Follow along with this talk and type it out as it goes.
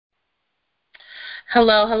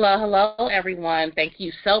Hello, hello, hello, everyone. Thank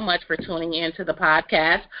you so much for tuning in to the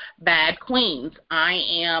podcast, Bad Queens. I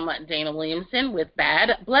am Dana Williamson with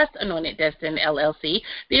Bad Blessed Anointed Destined LLC,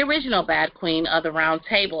 the original Bad Queen of the Round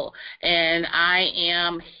Table. And I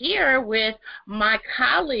am here with my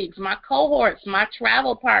colleagues, my cohorts, my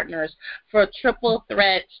travel partners for Triple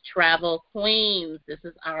Threat Travel Queens. This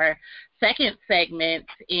is our second segment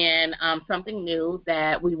in something new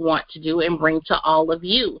that we want to do and bring to all of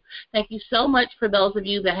you. Thank you so much for those of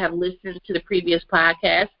you that have listened to the previous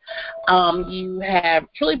podcast. You have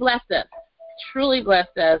truly blessed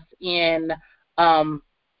us in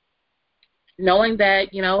knowing that,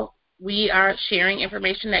 we are sharing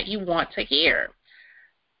information that you want to hear.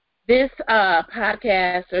 This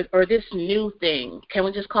podcast or this new thing, can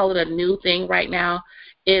we just call it a new thing right now,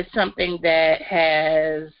 is something that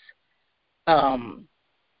has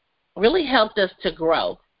really helped us to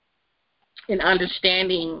grow in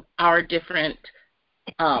understanding our different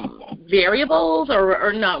variables,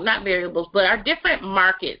 or no, not variables, but our different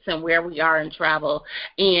markets and where we are in travel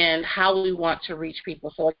and how we want to reach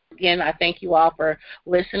people. So, again, I thank you all for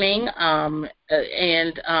listening and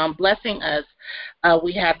blessing us.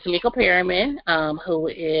 We have Tamiko Perriman, who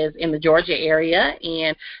is in the Georgia area,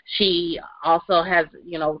 and she also has,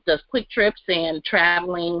 does quick trips and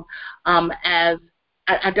traveling as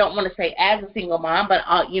I don't want to say as a single mom,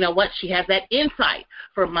 but you know what? She has that insight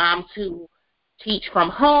for moms who teach from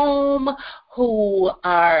home, who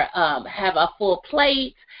are have a full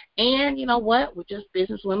plate, and you know what? We're just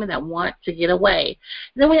business women that want to get away.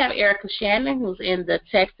 Then we have Erica Shannon, who's in the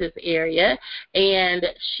Texas area, and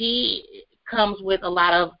she comes with a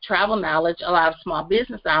lot of travel knowledge, a lot of small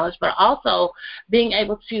business knowledge, but also being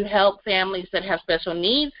able to help families that have special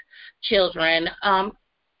needs children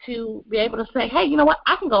to be able to say, hey, you know what,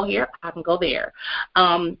 I can go here, I can go there.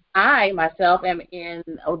 I, myself, am in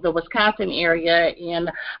the Wisconsin area, and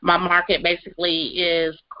my market basically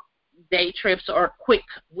is day trips or quick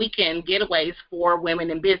weekend getaways for women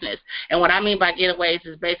in business. And what I mean by getaways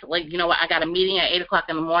is basically, you know what, I got a meeting at 8 o'clock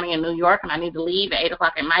in the morning in New York, and I need to leave at 8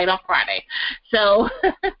 o'clock at night on Friday. So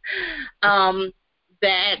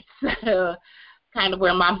that's kind of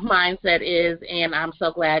where my mindset is, and I'm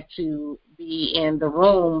so glad to be in the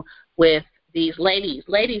room with these ladies.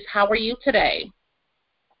 Ladies, how are you today?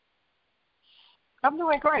 I'm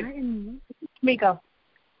doing great. Miko.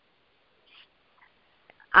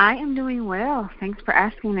 I am doing well. Thanks for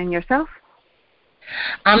asking. And yourself?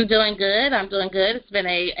 I'm doing good. It's been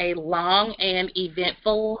a long and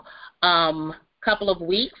eventful couple of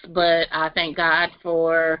weeks, but I thank God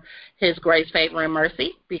for his grace, favor, and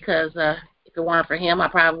mercy, because if it weren't for him, I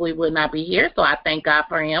probably would not be here. So I thank God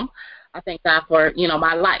for him. I thank God for,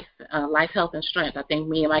 my life, health, and strength. I think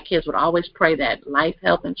me and my kids would always pray that, life,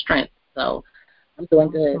 health, and strength. So I'm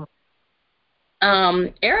doing good.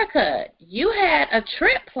 Erica, you had a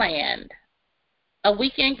trip planned, a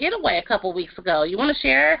weekend getaway a couple weeks ago. You want to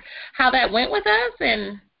share how that went with us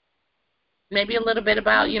and maybe a little bit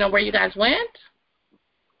about, where you guys went?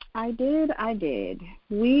 I did.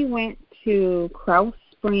 We went to Krause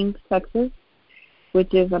Springs, Texas,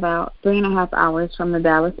 which is about 3.5 hours from the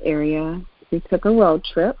Dallas area. We took a road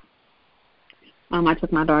trip. I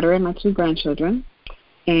took my daughter and my 2 grandchildren,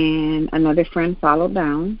 and another friend followed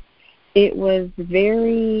down. It was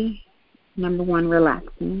very, number one,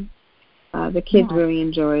 relaxing. The kids really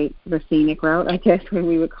enjoyed the scenic route, I guess what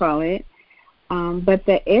we would call it. But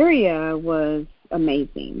the area was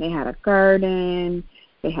amazing. They had a garden.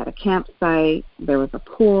 They had a campsite. There was a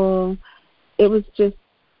pool. It was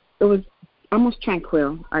almost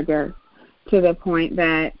tranquil, I guess, to the point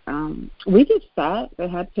that we just sat. They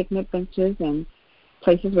had picnic benches and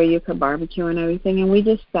places where you could barbecue and everything, and we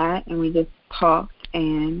just sat and we just talked,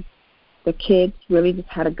 and the kids really just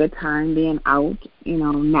had a good time being out,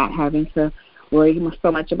 not having to worry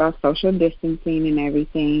so much about social distancing and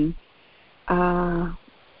everything.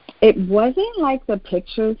 It wasn't like the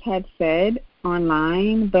pictures had said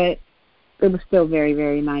online, but it was still very,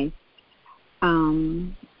 very nice.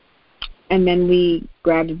 And then we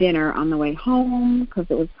grabbed dinner on the way home because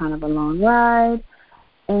it was kind of a long ride,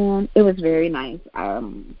 and it was very nice.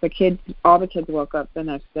 All the kids woke up the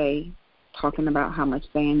next day talking about how much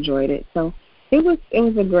they enjoyed it. So it was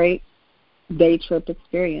a great day trip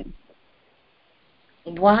experience.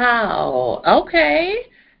 Wow. Okay.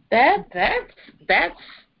 That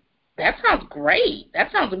sounds great.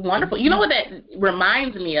 That sounds wonderful. You know what that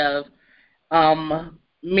reminds me of?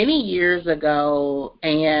 Many years ago,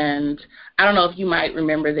 and I don't know if you might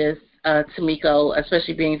remember this, Tamiko,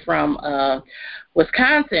 especially being from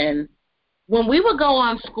Wisconsin, when we would go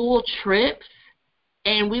on school trips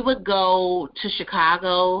and we would go to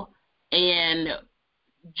Chicago, and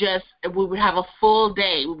we would have a full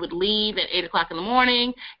day. We would leave at 8 o'clock in the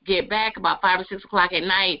morning, get back about 5 or 6 o'clock at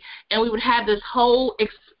night, and we would have this whole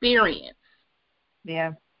experience.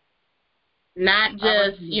 Yeah. Not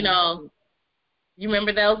just, you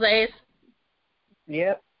remember those days?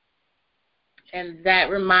 Yep. And that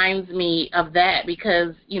reminds me of that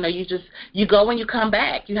because, you go and you come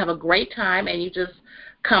back. You have a great time and you just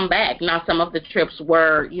come back. Now, some of the trips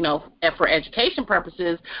were, for education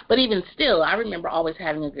purposes, but even still, I remember always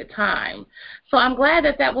having a good time. So I'm glad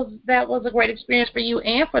that was a great experience for you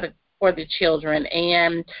and for the children.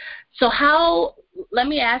 And so let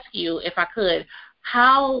me ask you, if I could,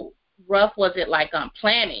 how rough was it like on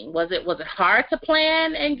planning? Was it hard to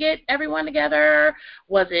plan and get everyone together?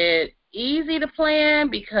 Was it easy to plan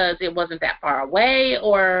because it wasn't that far away,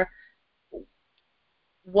 or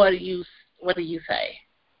what do you say,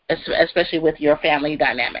 especially with your family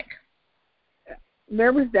dynamic?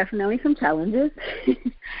 There was definitely some challenges,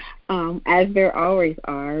 as there always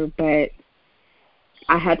are, but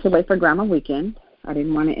I had to wait for Grandma Weekend. I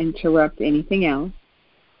didn't want to interrupt anything else.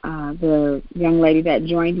 The young lady that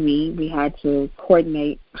joined me, we had to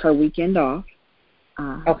coordinate her weekend off.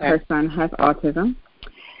 Okay. Her son has autism.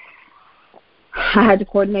 I had to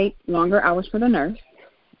coordinate longer hours for the nurse.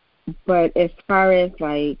 But as far as,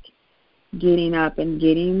 like, getting up and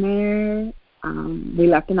getting there, we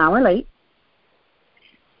left an hour late,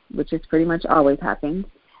 which is pretty much always happens.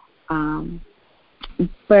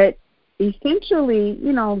 But essentially,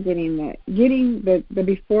 getting the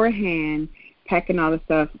beforehand, packing all the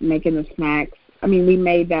stuff, making the snacks, we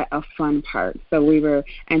made that a fun part. So we were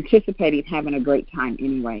anticipating having a great time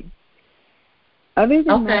anyway. Other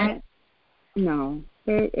than that, no.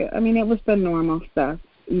 It was the normal stuff.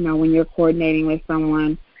 When you're coordinating with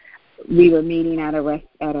someone, we were meeting at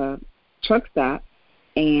a truck stop,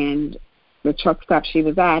 and the truck stop she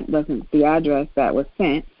was at wasn't the address that was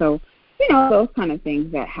sent. So, those kind of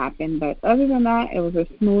things that happen. But other than that, it was a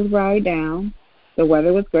smooth ride down. The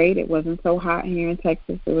weather was great. It wasn't so hot here in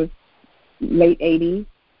Texas. It was late 80s.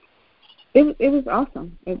 It was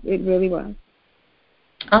awesome. It really was.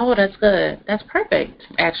 Oh, that's good. That's perfect,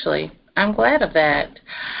 actually. I'm glad of that.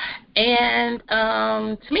 And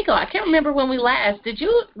Tamiko, I can't remember when we last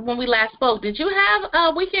spoke. Did you have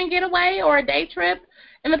a weekend getaway or a day trip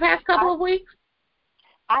in the past couple of weeks?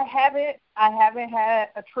 I haven't had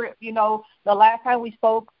a trip. The last time we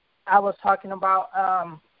spoke, I was talking about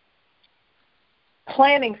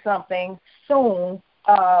planning something soon,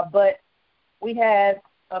 but we had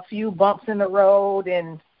a few bumps in the road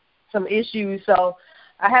and some issues, so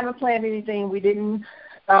I haven't planned anything. We didn't.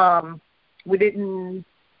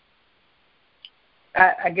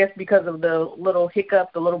 I guess because of the little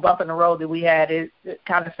hiccup, the little bump in the road that we had, it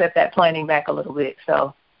kind of set that planning back a little bit.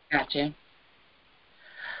 So. Gotcha.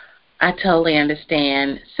 I totally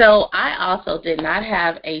understand. So I also did not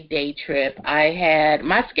have a day trip.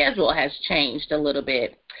 My schedule has changed a little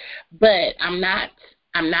bit, but I'm not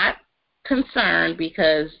concerned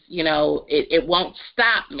because, it won't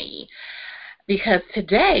stop me. Because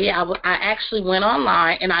today I actually went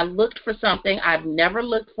online and I looked for something I've never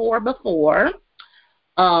looked for before.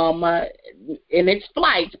 And it's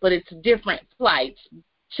flights, but it's different flights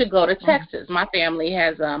to go to Texas. My family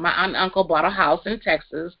has, my aunt and uncle bought a house in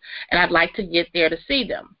Texas, and I'd like to get there to see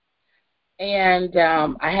them. And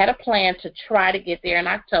I had a plan to try to get there in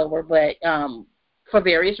October, but for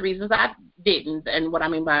various reasons I didn't, and what I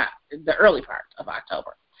mean by the early part of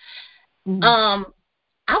October. Mm-hmm.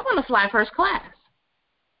 I want to fly first class.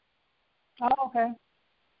 Oh, okay.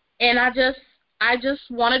 And I just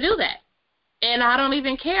want to do that. And I don't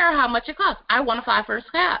even care how much it costs. I want to fly first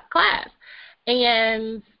class.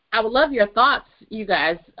 And I would love your thoughts, you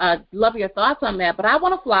guys. Love your thoughts on that. But I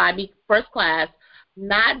want to fly, be first class,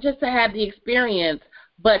 not just to have the experience,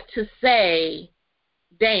 but to say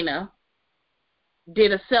Dana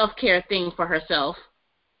did a self-care thing for herself.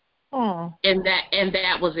 And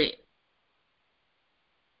that was it.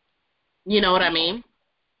 You know what I mean?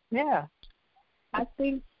 Yeah. I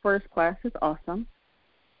think first class is awesome.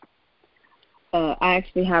 I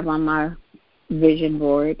actually have on my vision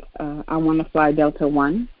board, I want to fly Delta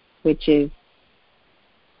One, which is,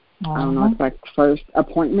 I don't know, it's like first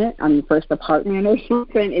apartment or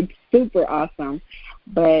something. It's super awesome.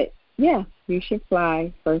 But, yeah, you should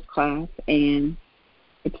fly first class, and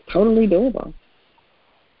it's totally doable.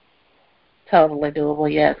 Totally doable,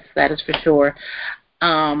 yes, that is for sure.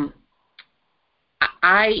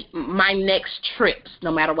 My next trips,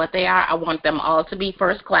 no matter what they are, I want them all to be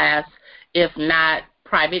first class, if not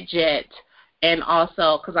private jet, and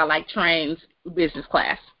also, because I like trains, business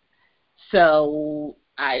class. So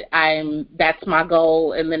that's my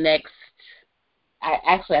goal in the next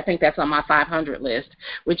I think that's on my 500 list,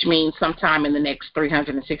 which means sometime in the next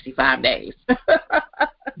 365 days.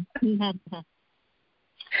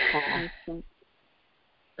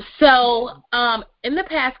 So, in the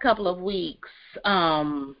past couple of weeks,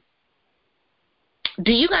 do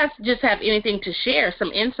you guys just have anything to share,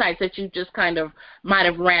 some insights that you just kind of might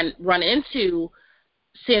have run into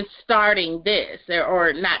since starting this,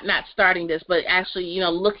 or not starting this, but actually,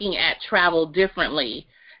 looking at travel differently?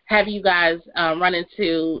 Have you guys run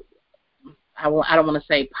into, I don't want to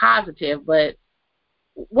say positive, but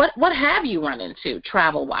what have you run into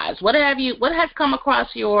travel-wise? What has come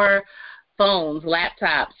across your phones,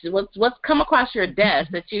 laptops? What's come across your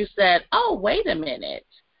desk that you said, oh, wait a minute,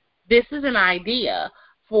 this is an idea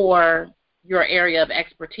for your area of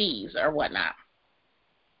expertise or whatnot?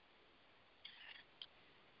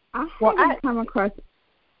 I haven't come across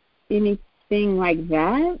anything like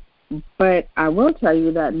that, but I will tell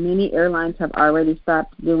you that many airlines have already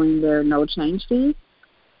stopped doing their no change fees,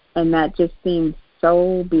 and that just seems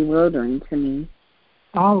so bewildering to me.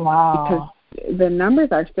 Oh, wow. Because the numbers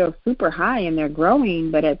are still super high and they're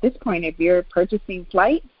growing, but at this point, if you're purchasing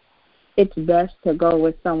flights, it's best to go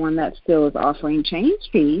with someone that still is offering change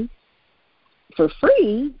fees for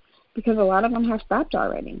free, because a lot of them have stopped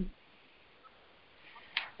already.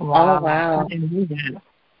 Wow. Oh, wow. I didn't do that.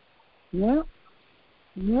 Yep.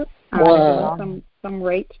 Wow. I saw some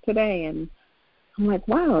rates today, and I'm like,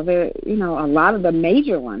 wow, they're, a lot of the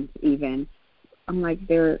major ones even. I'm like,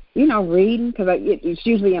 they're, reading, because it's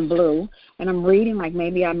usually in blue, and I'm reading like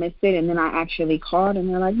maybe I missed it, and then I actually called, and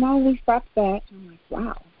they're like, no, we stopped that. I'm like,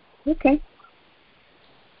 wow, okay.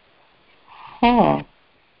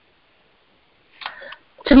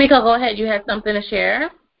 Tamika, go ahead. You had something to share?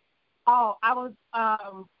 Oh, I was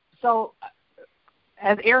so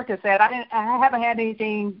as Erica said, I haven't had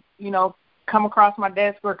anything, come across my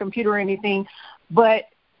desk or computer or anything, but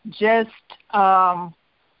just some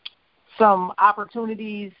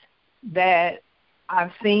opportunities that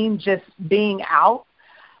I've seen just being out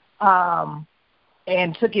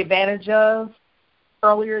and took advantage of.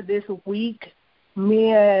 Earlier this week, me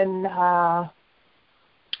and my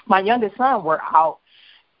youngest son were out,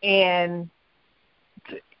 and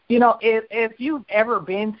if you've ever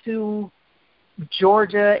been to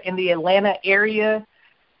Georgia in the Atlanta area,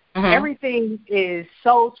 everything is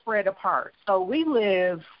so spread apart. So we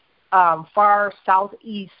live far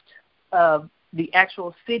southeast of the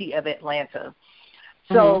actual city of Atlanta.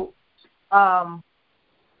 So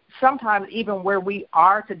sometimes even where we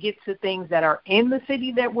are, to get to things that are in the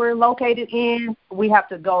city that we're located in, we have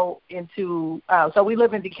to go into so we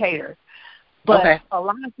live in Decatur. But a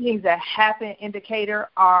lot of things that happen in Decatur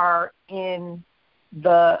are in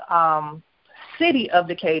the city of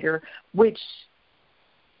Decatur, which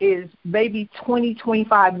is maybe 20,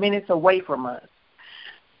 25 minutes away from us.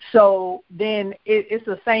 So then it's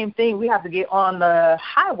the same thing. We have to get on the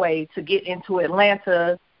highway to get into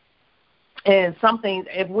Atlanta. And some things,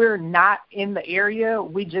 if we're not in the area,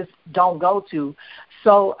 we just don't go to.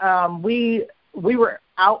 So we were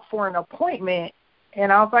out for an appointment,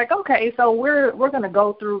 and I was like, okay, so we're going to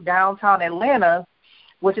go through downtown Atlanta,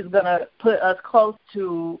 which is going to put us close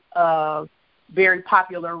to a very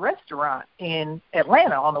popular restaurant in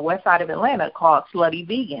Atlanta, on the west side of Atlanta, called Slutty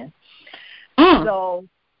Vegan. So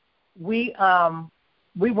we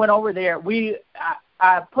went over there.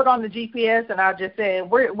 I put on the GPS, and I just said,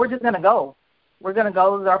 we're just going to go. We're going to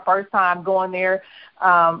go. This is our first time going there.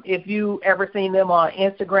 If you ever seen them on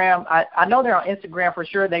Instagram, I know they're on Instagram for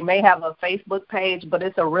sure. They may have a Facebook page, but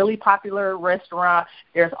it's a really popular restaurant.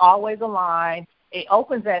 There's always a line. It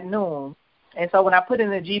opens at noon. And so when I put in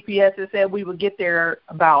the GPS, it said we would get there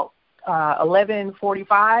about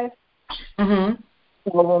 11:45. So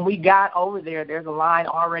when we got over there, there's a line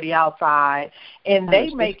already outside. And they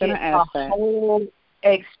make it a whole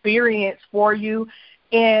experience for you.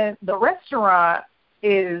 And the restaurant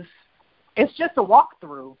it's just a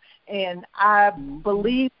walkthrough. And I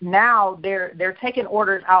believe now they're taking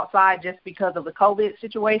orders outside just because of the COVID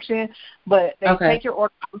situation. But they take your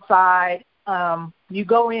order outside. You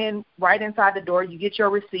go in right inside the door. You get your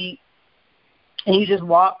receipt, and you just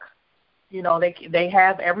walk. They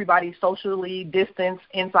have everybody socially distanced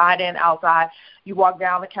inside and outside. You walk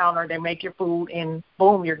down the counter. They make your food, and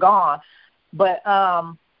boom, you're gone. But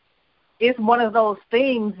it's one of those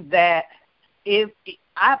things that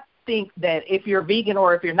I think that if you're vegan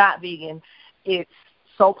or if you're not vegan, it's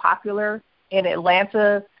so popular in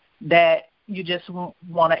Atlanta that you just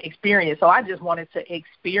want to experience. So I just wanted to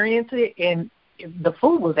experience it, and the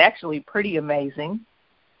food was actually pretty amazing.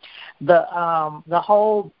 The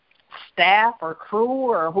whole staff or crew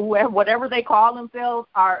or whoever, whatever they call themselves,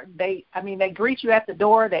 they greet you at the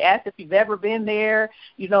door. They ask if you've ever been there.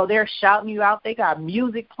 You know, they're shouting you out. They got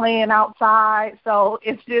music playing outside. So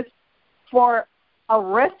it's just for a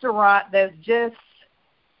restaurant that's just,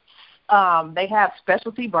 they have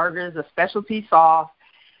specialty burgers, a specialty sauce.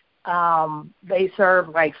 They serve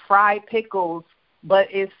like fried pickles, but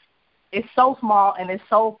it's so small and it's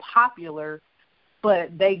so popular,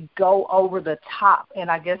 but they go over the top.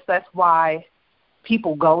 And I guess that's why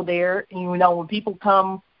people go there. And, you know, when people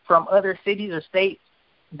come from other cities or states,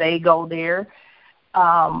 they go there.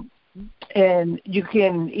 And you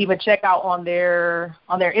can even check out on their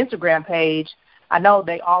Instagram page. I know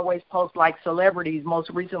they always post like celebrities. Most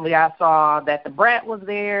recently I saw that the Brat was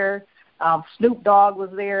there. Snoop Dogg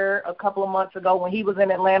was there a couple of months ago when he was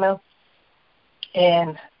in Atlanta.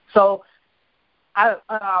 And so I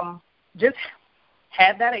just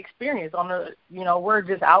had that experience we're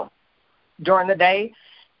just out during the day.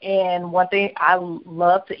 And one thing, I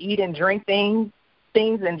love to eat and drink things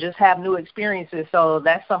and just have new experiences. So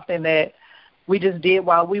that's something that we just did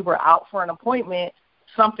while we were out for an appointment,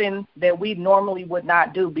 something that we normally would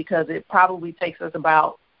not do because it probably takes us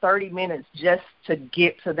about 30 minutes just to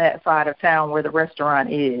get to that side of town where the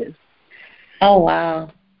restaurant is. Oh, wow.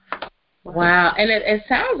 Wow. And it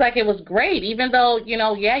sounds like it was great, even though, you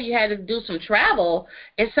had to do some travel.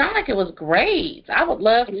 It sounded like it was great. I would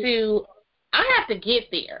love to. I have to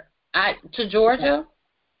get there to Georgia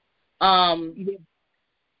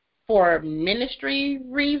for ministry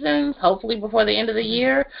reasons, hopefully before the end of the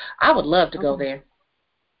year. I would love to go there.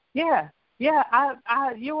 Yeah,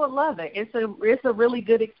 you will love it. It's a really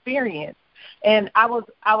good experience. And I was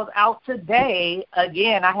out today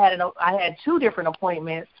again. I had 2 different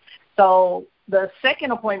appointments. So the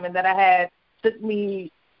second appointment that I had took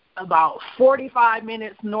me about 45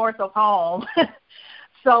 minutes north of home.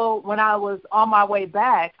 So when I was on my way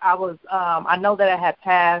back, I know that I had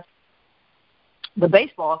passed the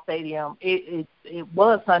baseball stadium. It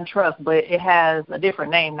was SunTrust, but it has a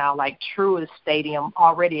different name now, like Truist Stadium.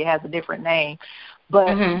 Already it has a different name.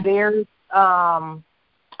 But there's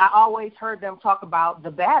I always heard them talk about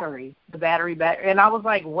the battery, and I was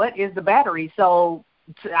like, what is the battery? So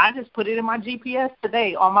I just put it in my GPS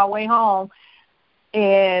today on my way home,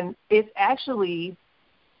 and it's actually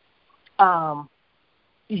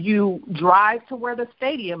you drive to where the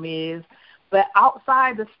stadium is, but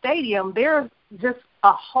outside the stadium there's just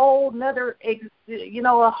a whole nother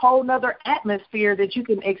atmosphere that you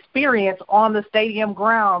can experience on the stadium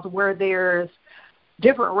grounds, where there's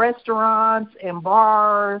different restaurants and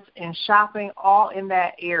bars and shopping all in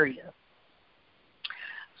that area.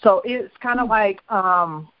 So it's kind of like,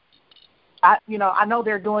 I know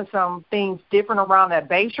they're doing some things different around that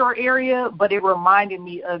Bayshore area, but it reminded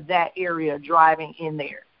me of that area driving in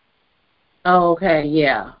there. Oh, okay,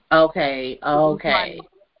 yeah. Okay.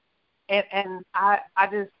 And I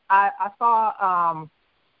saw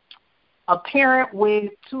a parent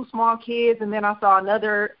with 2 small kids, and then I saw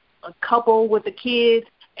a couple with the kids.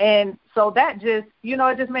 And so that just,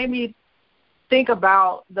 it just made me think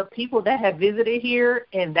about the people that have visited here,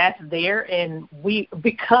 and that's there, and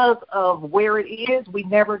because of where it is, we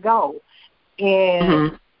never go.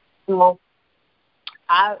 And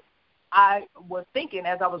I was thinking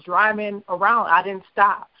as I was driving around, I didn't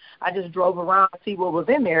stop. I just drove around to see what was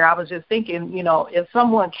in there. I was just thinking, if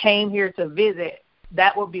someone came here to visit,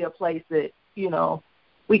 that would be a place that,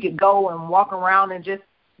 we could go and walk around and just,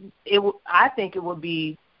 I think it would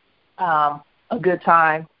be a good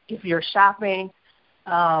time. If you're shopping,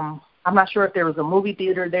 I'm not sure if there was a movie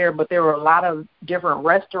theater there, but there were a lot of different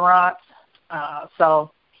restaurants.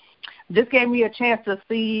 So this gave me a chance to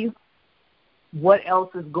see what else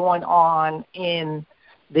is going on in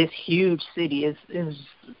this huge city. Is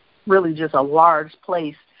really just a large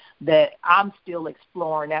place that I'm still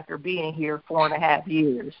exploring after being here 4.5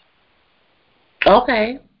 years.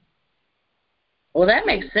 Okay. Well, that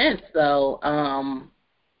makes sense, though.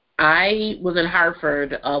 I was in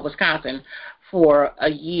Hartford, Wisconsin, for a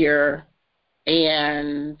year,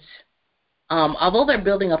 and although they're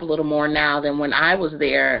building up a little more now than when I was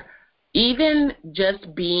there, even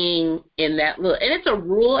just being in that and it's a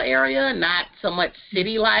rural area, not so much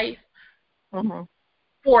city life,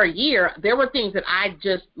 for a year, there were things that I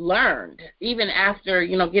just learned, even after,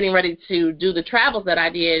 getting ready to do the travels that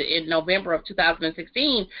I did in November of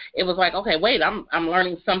 2016. It was like, okay, wait, I'm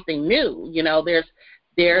learning something new.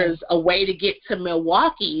 There's a way to get to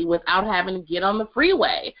Milwaukee without having to get on the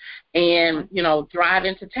freeway and, drive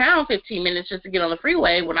into town 15 minutes just to get on the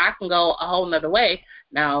freeway when I can go a whole nother way.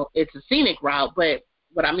 Now, it's a scenic route, but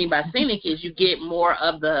what I mean by scenic is you get more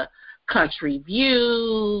of the country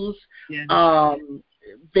views,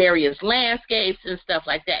 various landscapes and stuff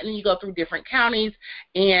like that. And then you go through different counties,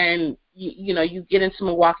 and you get into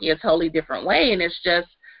Milwaukee a totally different way. And it's just,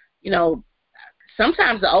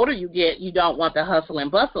 sometimes the older you get, you don't want the hustle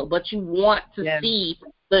and bustle, but you want to see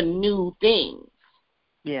the new things.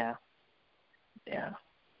 Yeah.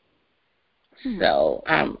 So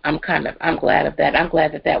I'm glad of that. I'm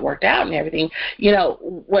glad that worked out and everything.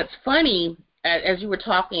 What's funny, as you were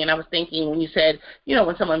talking, and I was thinking when you said,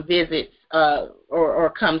 when someone visits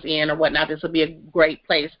or comes in or whatnot, this would be a great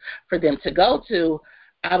place for them to go to.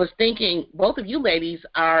 I was thinking both of you ladies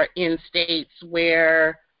are in states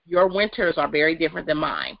where your winters are very different than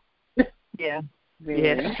mine. Yeah.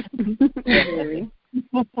 Very.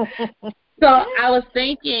 So I was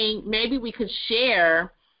thinking maybe we could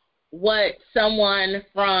share what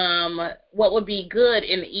would be good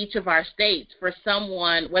in each of our states for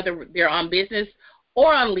someone, whether they're on business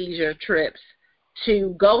or on leisure trips,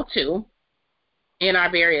 to go to in our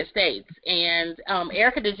various states. And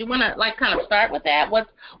Erica, did you want to kind of start with that? What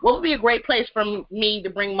would be a great place for me to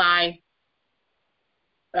bring my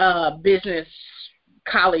business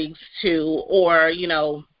colleagues to, or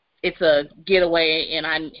it's a getaway and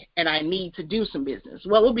I need to do some business?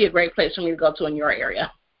 What would be a great place for me to go to in your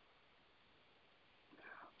area?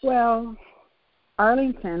 Well,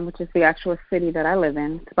 Arlington, which is the actual city that I live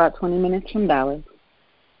in, it's about 20 minutes from Dallas.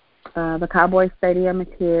 The Cowboys Stadium is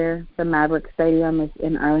here. The Maverick Stadium is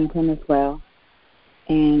in Arlington as well.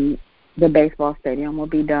 And the baseball stadium will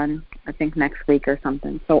be done, I think, next week or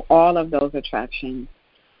something. So all of those attractions.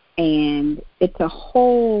 And it's a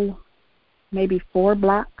whole maybe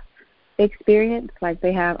 4-block experience. Like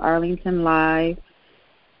they have Arlington Live,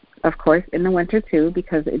 of course, in the winter, too,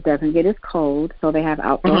 because it doesn't get as cold. So they have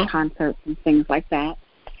outdoor concerts and things like that.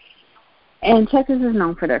 And Texas is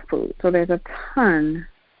known for their food. So there's a ton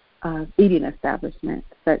of eating establishments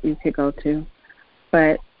that you could go to.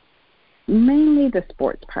 But mainly the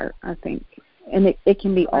sports part, I think. And it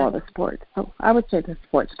can be all the sports. So I would say the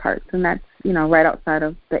sports parts. And that's, right outside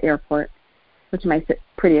of the airport, which makes it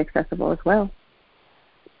pretty accessible as well.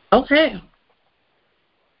 Okay.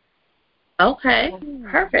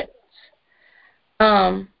 Perfect.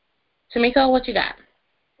 Tamika, what you got?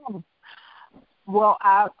 Well,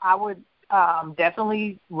 I would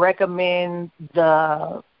definitely recommend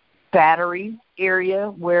the Battery area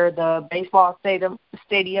where the baseball stadium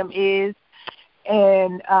is,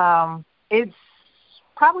 and it's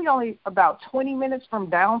probably only about 20 minutes from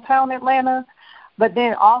downtown Atlanta. But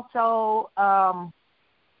then also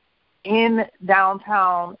in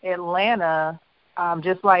downtown Atlanta,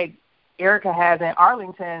 just like Erica has in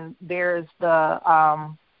Arlington, there's the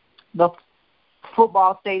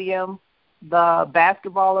football stadium. The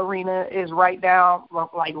basketball arena is right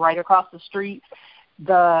across the street.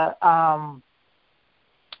 The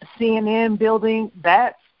CNN building,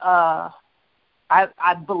 that's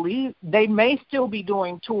I believe they may still be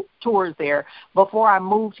doing tours there. Before I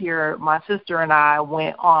moved here, my sister and I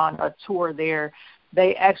went on a tour there.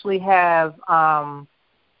 They actually have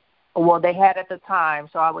they had at the time,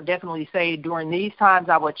 so I would definitely say during these times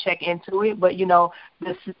I would check into it. But,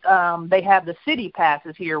 they have the city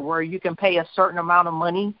passes here where you can pay a certain amount of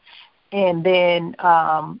money and then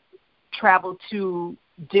travel to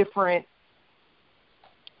different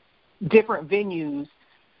venues.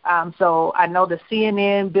 So I know the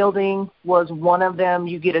CNN building was one of them.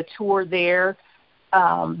 You get a tour there.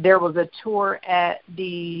 There was a tour at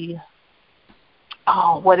the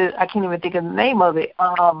I can't even think of the name of it.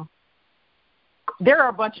 There are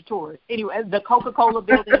a bunch of tours. Anyway, the Coca-Cola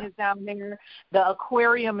building is down there. The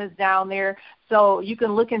aquarium is down there. So you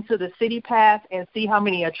can look into the city pass and see how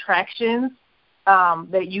many attractions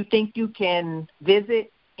that you think you can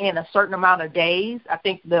visit in a certain amount of days. I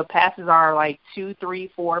think the passes are like 2,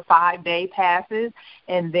 3, 4, 5-day passes.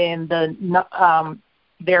 And then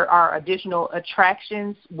there are additional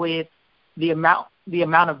attractions with the amount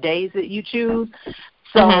of days that you choose.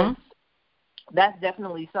 So that's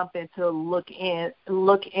definitely something to look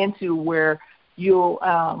into where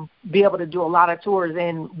you'll be able to do a lot of tours.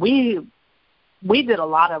 And we did a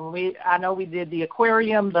lot of them. I know we did the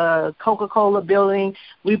aquarium, the Coca-Cola building.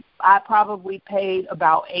 I probably paid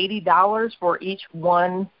about $80 for each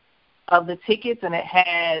one of the tickets, and it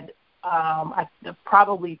had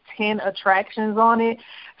probably 10 attractions on it.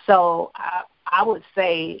 So I would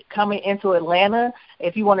say coming into Atlanta,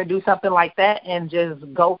 if you want to do something like that and just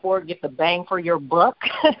go for it, get the bang for your buck,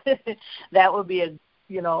 that would be a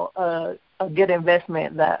good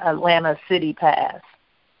investment, the Atlanta City Pass.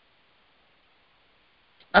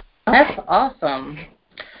 That's awesome.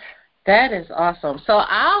 That is awesome. So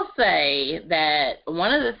I'll say that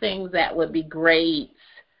one of the things that would be great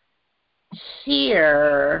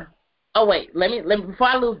here. Oh wait, let me before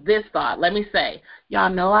I lose this thought, let me say, y'all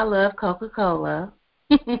know I love Coca-Cola.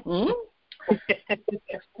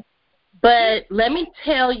 But let me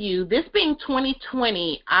tell you, this being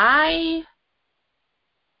 2020,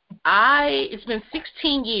 it's been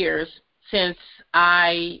 16 years since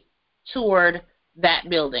I toured that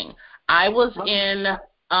building. I was in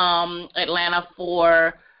Atlanta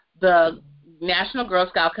for the National Girl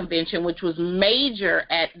Scout Convention, which was major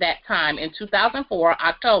at that time in 2004,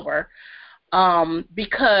 October,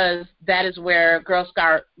 because that is where Girl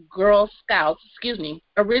Scouts,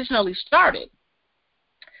 originally started.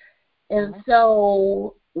 And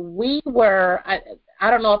so we were,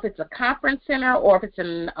 I don't know if it's a conference center or if it's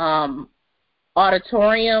an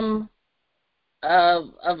auditorium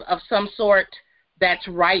of some sort that's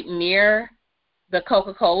right near the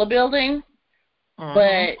Coca-Cola building.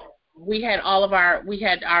 But we had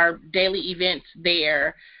our daily events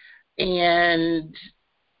there, and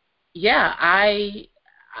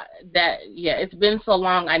it's been so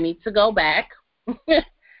long. I need to go back.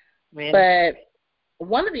 But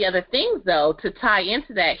one of the other things, though, to tie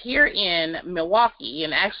into that, here in Milwaukee,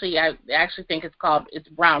 and actually I think it's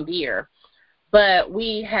Brown Deer, but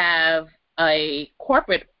we have a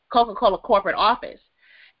Coca-Cola corporate office.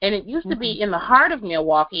 And it used to be in the heart of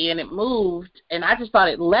Milwaukee, and it moved, and I just thought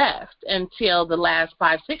it left until the last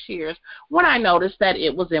 5-6 years when I noticed that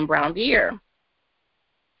it was in Brown Deer.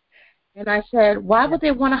 And I said, why would they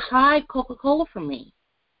want to hide Coca-Cola from me?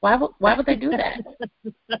 Why would they do that?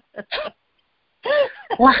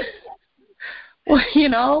 Why?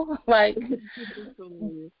 Well,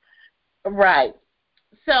 right.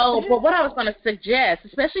 So, but what I was going to suggest,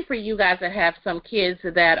 especially for you guys that have some kids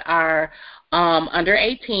that are under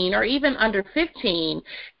 18 or even under 15,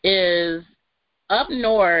 is up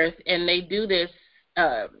north, and they do this,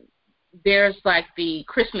 there's like the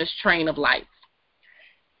Christmas train of lights.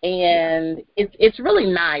 And it's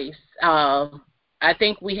really nice. I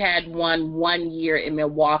think we had one year in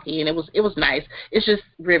Milwaukee, and it was nice. It's just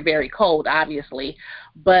very cold, obviously,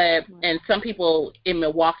 and some people in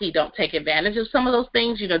Milwaukee don't take advantage of some of those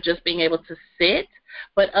things, just being able to sit.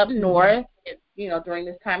 But up north, during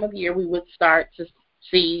this time of year, we would start to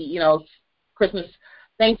see, Christmas,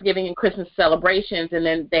 Thanksgiving, and Christmas celebrations, and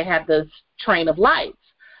then they have this train of lights.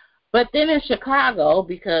 But then in Chicago,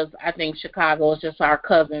 because I think Chicago is just our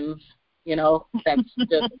cousins, that's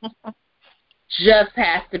just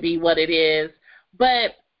has to be what it is.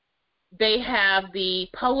 But they have the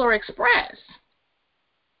Polar Express.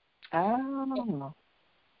 Oh.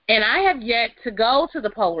 And I have yet to go to the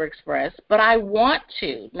Polar Express, but I want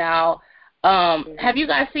to. Now, have you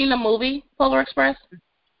guys seen the movie Polar Express?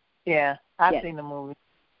 Yeah, I've seen the movie.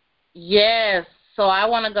 Yes. So I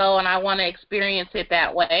want to go, and I want to experience it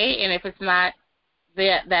that way. And if it's not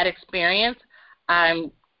that experience,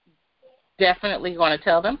 I'm definitely going to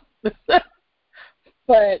tell them.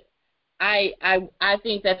 But I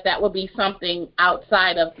think that would be something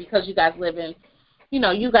outside of, because you guys live in,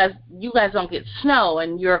 you guys don't get snow,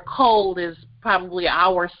 and your cold is probably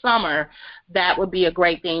our summer. That would be a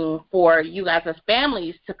great thing for you guys as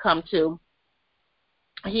families to come to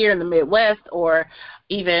here in the Midwest, or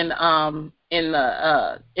even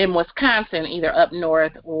in Wisconsin, either up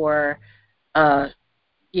north or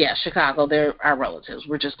Chicago. They're our relatives.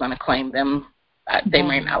 We're just going to claim them. They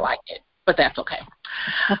may not like it, but that's okay.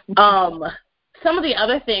 Some of the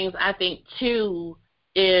other things I think too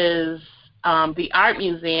is the art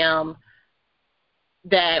museum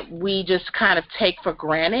that we just kind of take for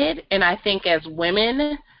granted. And I think as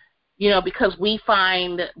women, because we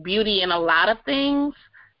find beauty in a lot of things,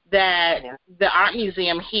 that the art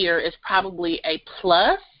museum here is probably a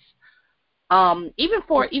plus. Even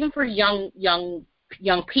for young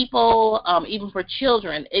people, even for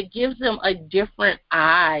children, it gives them a different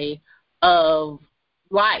eye of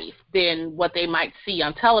life than what they might see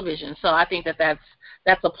on television. So I think that's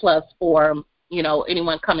a plus for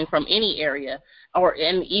anyone coming from any area,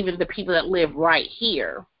 and even the people that live right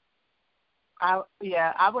here. I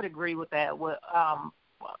would agree with that.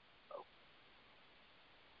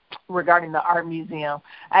 Regarding the art museum,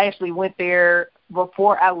 I actually went there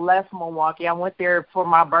before I left Milwaukee. I went there for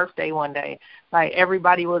my birthday one day. Like,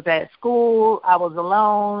 everybody was at school. I was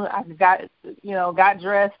alone. I got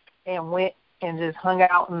dressed and went and just hung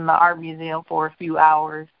out in the art museum for a few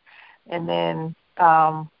hours. And then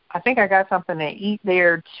I think I got something to eat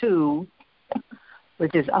there too,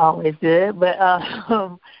 which is always good. But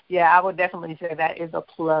I would definitely say that is a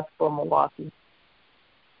plus for Milwaukee.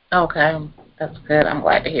 Okay, that's good. I'm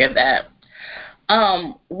glad to hear that.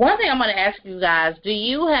 One thing I'm going to ask you guys, do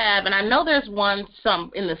you have, and I know there's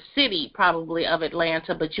some in the city probably of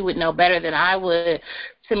Atlanta, but you would know better than I would,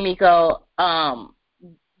 Tamiko,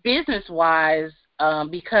 business-wise,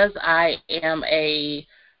 because I am a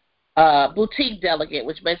boutique delegate,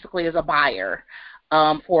 which basically is a buyer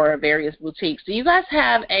for various boutiques. Do you guys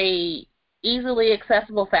have a easily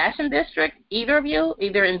accessible fashion district, either of you,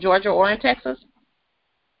 either in Georgia or in Texas?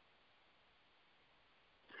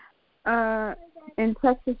 In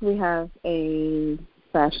Texas, we have a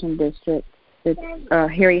fashion district. It's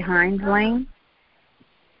Harry Hines Lane.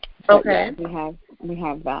 Okay. Yeah, we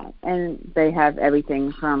have that, and they have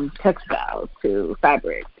everything from textiles to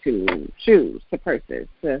fabric to shoes to purses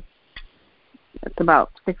to. It's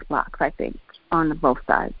about 6 blocks, I think, on both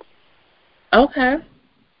sides. Okay.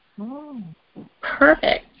 Oh.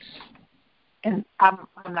 Perfect. And I'm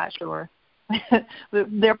not sure.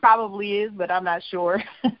 There probably is, but I'm not sure.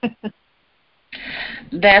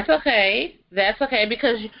 That's okay. That's okay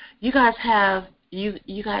because you guys have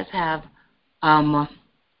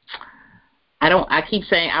I keep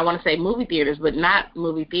saying I want to say movie theaters, but not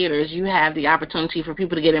movie theaters. You have the opportunity for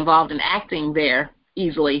people to get involved in acting there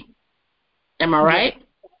easily. Am I right?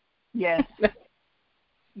 Yes.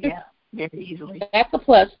 Yeah, very easily. That's a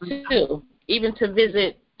plus too. Even to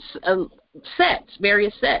visit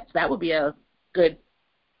various sets. That would be a good.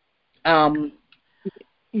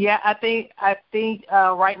 Yeah, I think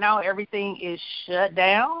right now everything is shut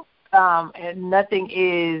down, and nothing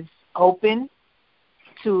is open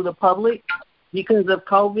to the public because of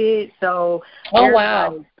COVID. So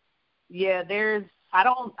wow. There's I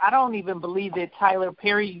don't even believe that Tyler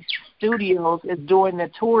Perry Studios is doing the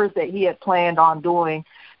tours that he had planned on doing,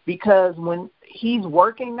 because when he's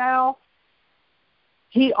working now,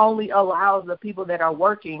 he only allows the people that are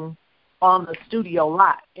working on the studio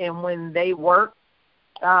lot, and when they work,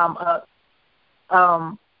 they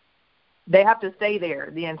have to stay there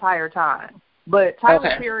the entire time. But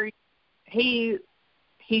Tyler Perry, he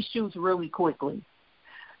shoots really quickly.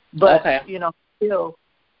 But still,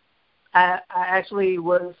 I actually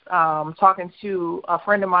was talking to a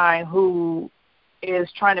friend of mine who is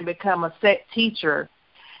trying to become a set teacher,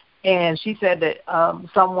 and she said that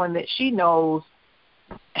someone that she knows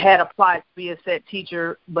had applied to be a set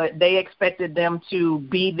teacher, but they expected them to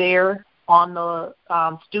be there on the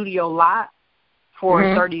studio lot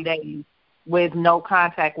for 30 days with no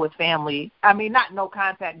contact with family. I mean, not no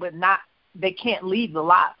contact, but they can't leave the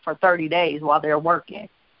lot for 30 days while they're working.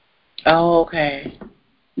 Oh, okay.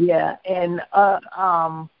 Yeah, and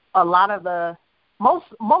a lot of the most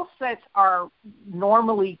sets are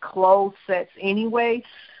normally closed sets anyway,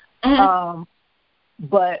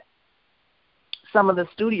 but some of the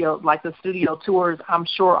studios, like the studio tours, I'm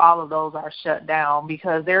sure all of those are shut down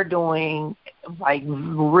because they're doing like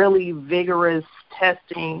really vigorous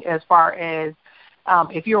testing as far as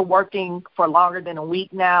if you're working for longer than a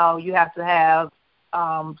week now, you have to have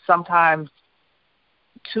sometimes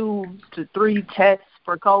 2 to 3 tests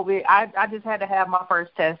for COVID. I just had to have my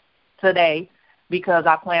first test today because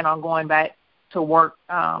I plan on going back to work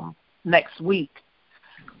next week.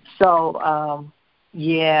 So,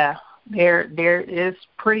 there is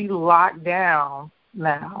pretty locked down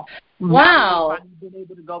now. Wow. I've been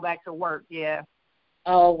able to go back to work, yeah.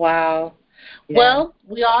 Oh, wow. Yeah. Well,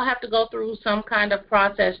 we all have to go through some kind of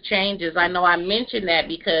process changes. I know I mentioned that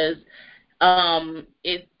because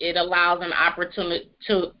it allows an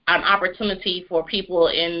opportunity for people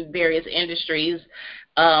in various industries,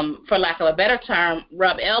 for lack of a better term,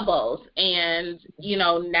 rub elbows. And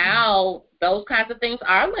now those kinds of things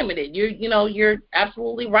are limited. You're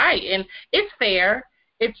absolutely right, and it's fair.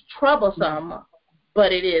 It's troublesome,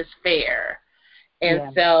 but it is fair.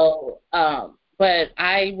 And so, but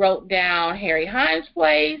I wrote down Harry Hines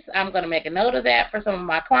Place. I'm going to make a note of that for some of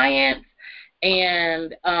my clients.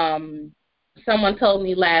 And someone told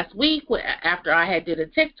me last week after I had did a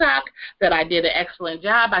TikTok that I did an excellent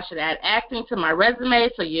job. I should add acting to my resume,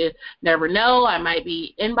 so you never know. I might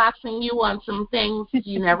be inboxing you on some things.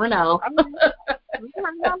 You never know.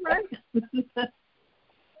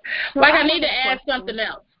 Like I need to add something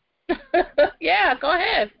else. Yeah, go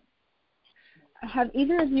ahead. Have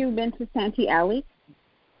either of you been to Santee Alley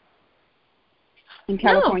in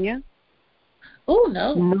California? Oh,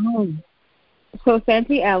 no. So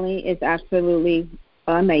Santee Alley is absolutely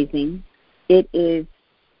amazing. It is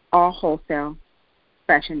all wholesale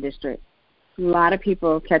fashion district. A lot of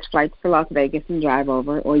people catch flights to Las Vegas and drive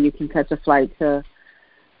over, or you can catch a flight to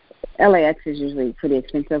LAX is usually pretty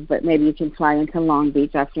expensive, but maybe you can fly into Long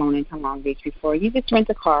Beach. I've flown into Long Beach before. You just rent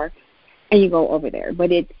a car and you go over there.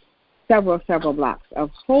 But it's several blocks of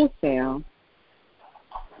wholesale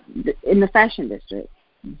in the fashion district.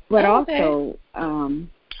 But also,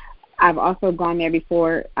 I've also gone there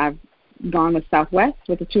before. I've gone with Southwest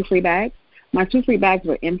with the 2 free bags. My 2 free bags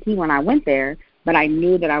were empty when I went there, but I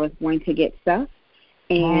knew that I was going to get stuff,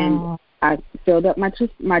 and I filled up my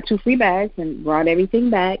two free bags and brought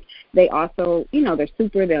everything back. They also, they're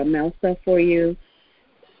super. They'll mail stuff for you.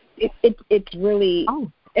 It's really,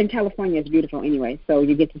 and California is beautiful anyway, so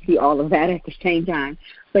you get to see all of that at the same time.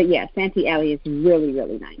 But yeah, Santee Alley is really,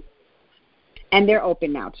 really nice, and they're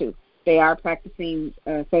open now too. They are practicing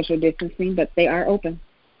social distancing, but they are open.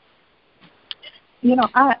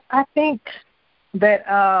 I think that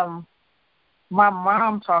my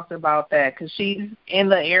mom talked about that because she's in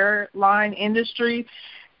the airline industry,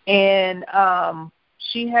 and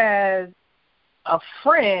she has a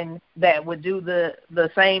friend that would do the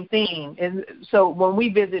same thing. And so when we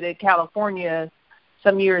visited California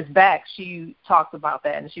some years back, she talked about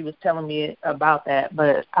that, and she was telling me about that.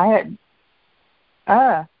 But I had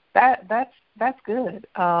that's good.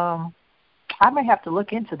 I may have to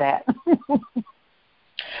look into that.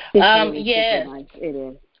 Yes. Nice. It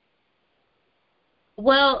is.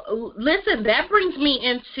 Well, listen, that brings me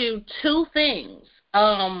into two things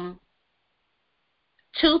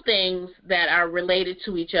that are related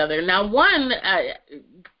to each other. Now, one,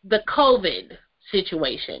 the COVID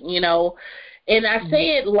situation, and I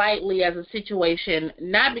say it lightly as a situation,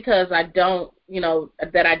 not because I don't,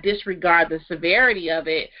 that I disregard the severity of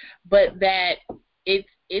it, but that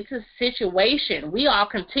it's a situation. We all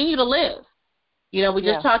continue to live. We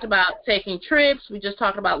just talked about taking trips. We just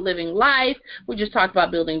talked about living life. We just talked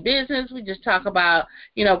about building business. We just talked about,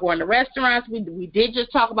 going to restaurants. We did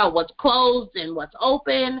just talk about what's closed and what's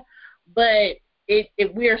open. But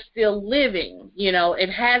if we're still living, it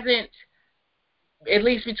hasn't, at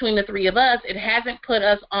least between the three of us, it hasn't put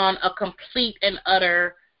us on a complete and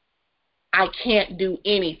utter I can't do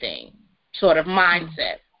anything sort of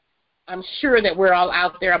mindset. I'm sure that we're all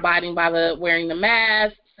out there abiding by wearing the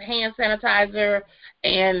mask, hand sanitizer,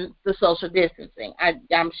 and the social distancing.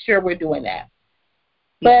 I'm sure we're doing that.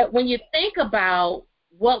 But when you think about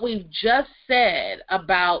what we've just said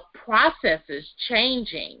about processes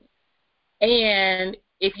changing, and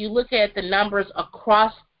if you look at the numbers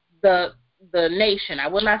across the nation, I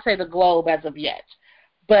will not say the globe as of yet,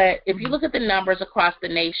 but if you look at the numbers across the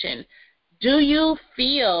nation, do you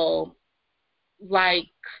feel like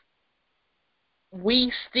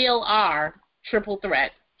we still are triple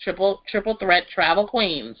threat travel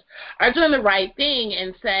queens are doing the right thing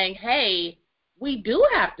and saying, hey, we do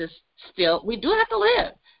have to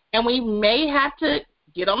live, and we may have to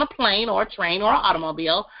get on a plane or a train or an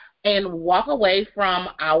automobile and walk away from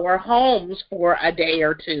our homes for a day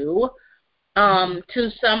or two to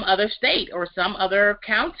some other state or some other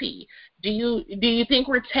county? Do you think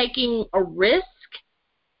we're taking a risk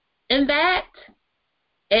in that?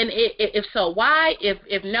 And if so, why?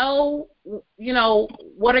 If no,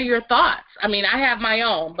 what are your thoughts? I mean, I have my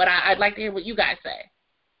own, but I'd like to hear what you guys say.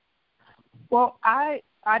 Well, I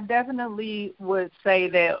definitely would say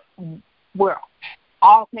that we're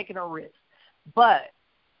all taking a risk, but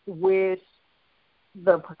with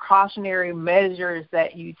the precautionary measures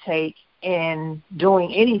that you take in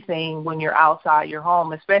doing anything when you're outside your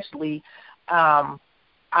home, especially,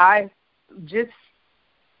 I just,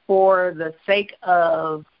 for the sake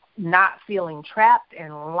of not feeling trapped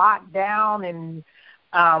and locked down, and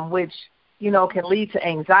which, can lead to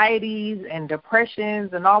anxieties and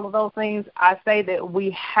depressions and all of those things, I say that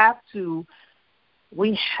we have to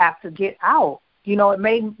get out.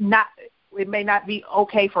 It may not be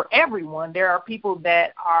okay for everyone. There are people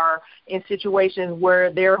that are in situations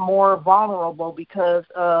where they're more vulnerable because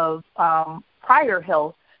of prior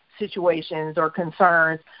health situations or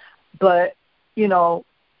concerns. But,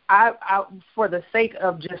 I for the sake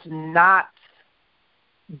of just not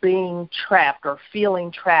being trapped or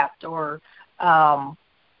feeling trapped or kind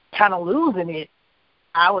of losing it,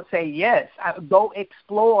 I would say yes. Go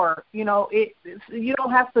explore. You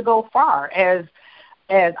don't have to go far. As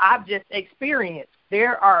I've just experienced,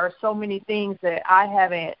 there are so many things that I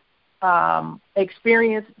haven't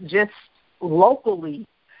experienced just locally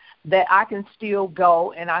that I can still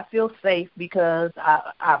go and I feel safe because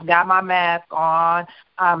I've got my mask on.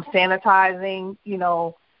 I'm sanitizing,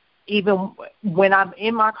 even when I'm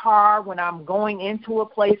in my car, when I'm going into a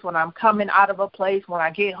place, when I'm coming out of a place, when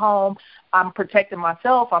I get home, I'm protecting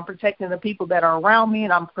myself. I'm protecting the people that are around me,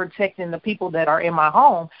 and I'm protecting the people that are in my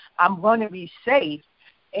home. I'm going to be safe.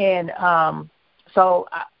 And so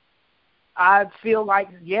I feel like,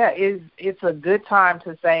 it's a good time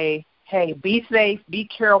to say, hey, be safe, be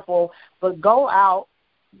careful, but go out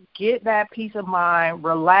get that peace of mind,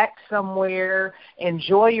 relax somewhere,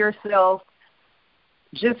 enjoy yourself.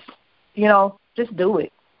 Just do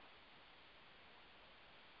it.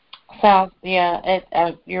 So, yeah,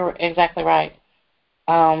 you're exactly right.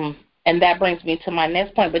 And that brings me to my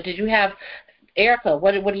next point. But did you have, Erica,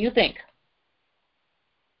 what do you think?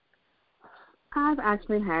 I've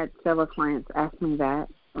actually had several clients ask me that.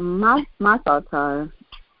 My thoughts are,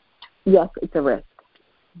 yes, it's a risk,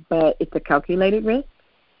 but it's a calculated risk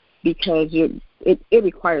because it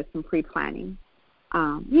requires some pre-planning,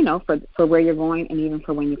 for where you're going and even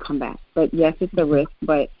for when you come back. But yes, it's a risk,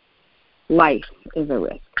 but life is a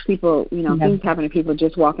risk. People, things happen to people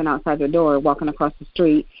just walking outside their door, walking across the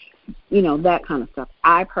street, that kind of stuff.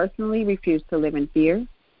 I personally refuse to live in fear.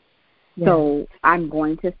 Yeah. So I'm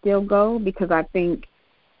going to still go because I think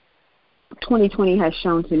 2020 has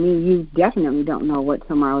shown to me you definitely don't know what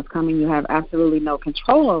tomorrow is coming. You have absolutely no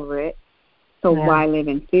control over it. So why live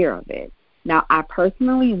in fear of it? Now, I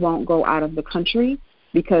personally won't go out of the country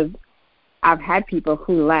because I've had people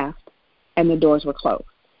who left and the doors were closed.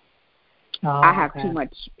 I have too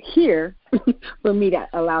much here for me to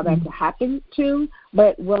allow that to happen too.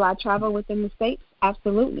 But will I travel within the States?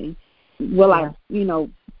 Absolutely. Will I,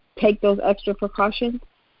 take those extra precautions?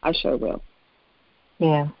 I sure will.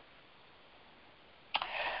 Yeah.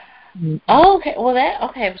 Okay,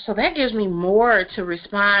 so that gives me more to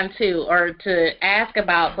respond to or to ask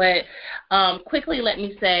about, but quickly let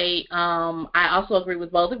me say I also agree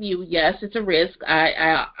with both of you. Yes, it's a risk.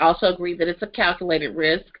 I also agree that it's a calculated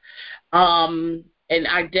risk, and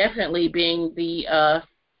I definitely, being the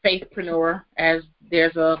faithpreneur, as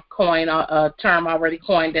there's a term already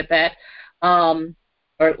coined at that,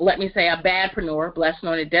 or let me say a badpreneur, blessed,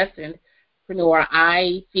 anointed, destinedpreneur,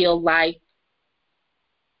 I feel like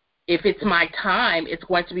if it's my time, it's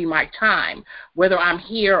going to be my time, whether I'm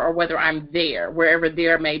here or whether I'm there, wherever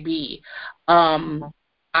there may be. I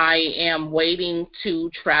am waiting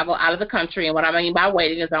to travel out of the country, and what I mean by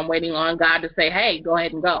waiting is I'm waiting on God to say, hey, go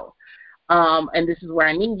ahead and go. And this is where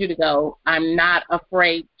I need you to go. I'm not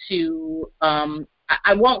afraid to,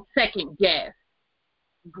 I won't second guess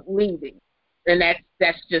leaving, and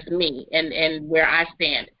that's just me and where I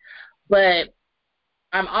stand. But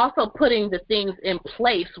I'm also putting the things in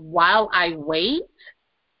place while I wait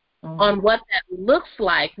on what that looks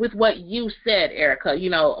like with what you said, Erica.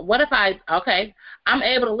 What if I'm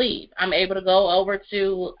able to leave. I'm able to go over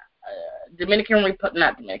to not Dominican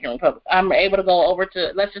Republic. I'm able to go over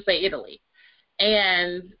to, let's just say, Italy.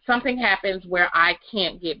 And something happens where I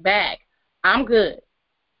can't get back. I'm good.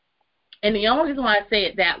 And the only reason why I say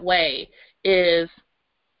it that way is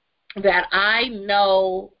that I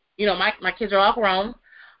know, my kids are all grown.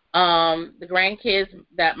 The grandkids,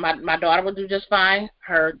 that my daughter will do just fine.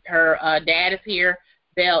 Her dad is here.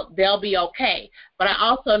 They'll be okay. But I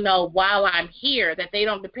also know while I'm here that they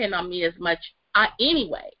don't depend on me as much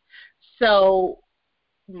anyway. So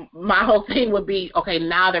my whole thing would be, okay,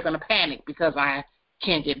 now they're going to panic because I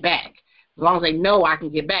can't get back. As long as they know I can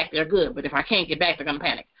get back, they're good. But if I can't get back, they're going to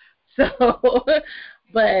panic. So,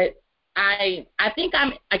 but I think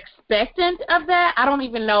I'm expectant of that. I don't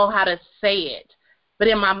even know how to say it. But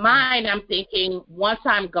in my mind, I'm thinking once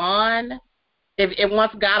I'm gone, if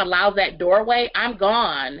once God allows that doorway, I'm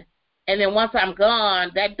gone. And then once I'm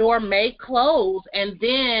gone, that door may close. And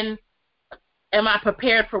then am I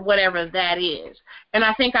prepared for whatever that is? And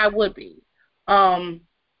I think I would be. I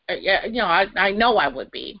know I would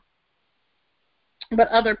be. But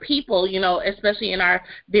other people, especially in our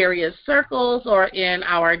various circles or in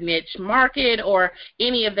our niche market or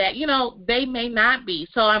any of that, they may not be.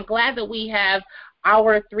 So I'm glad that we have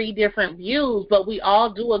our three different views, but we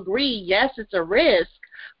all do agree, yes, it's a risk,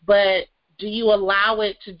 but do you allow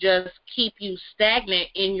it to just keep you stagnant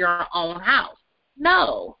in your own house?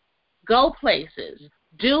 No. Go places.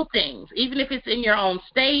 Do things, even if it's in your own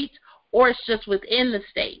state or it's just within the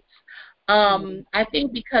states. I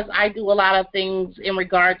think because I do a lot of things in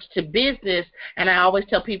regards to business, and I always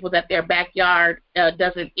tell people that their backyard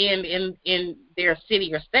doesn't end in their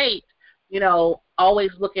city or state,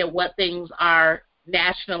 always look at what things are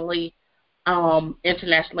nationally,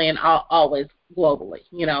 internationally, and always globally,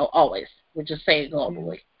 always. We just say it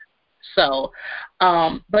globally. So,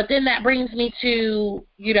 but then that brings me to,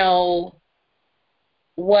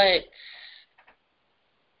 what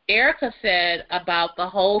Erica said about the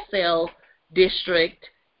wholesale district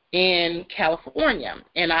in California,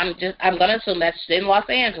 and I'm going to assume that's in Los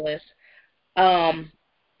Angeles.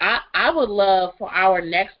 I would love for our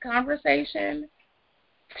next conversation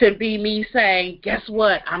to be me saying, guess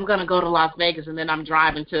what? I'm going to go to Las Vegas, and then I'm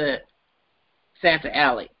driving to Santa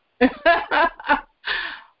Alley.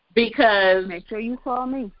 because make sure you call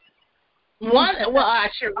me. Well, I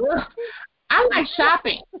sure will. I like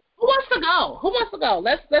shopping. Who wants to go? Who wants to go?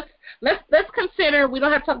 Let's consider. We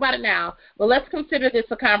don't have to talk about it now, but let's consider this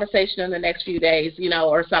a conversation in the next few days,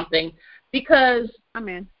 or something, because I'm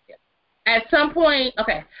in. At some point,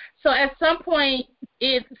 okay. So at some point,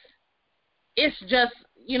 it's just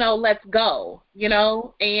let's go,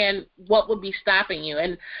 and what would be stopping you?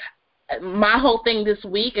 And my whole thing this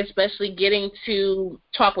week, especially getting to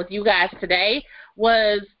talk with you guys today,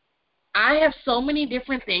 was I have so many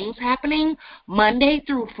different things happening Monday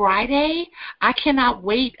through Friday. I cannot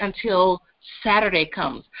wait until Saturday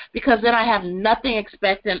comes, because then I have nothing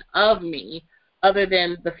expected of me other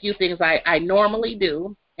than the few things I normally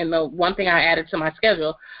do and the one thing I added to my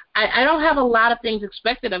schedule. I don't have a lot of things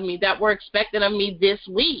expected of me that were expected of me this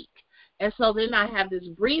week. And so then I have this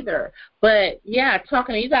breather. But, yeah,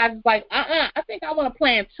 talking to you guys is like, I think I want to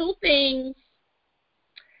plan 2 things,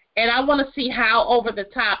 and I want to see how over the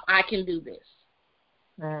top I can do this,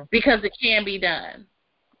 because it can be done.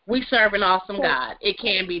 We serve an awesome God. It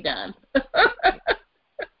can be done.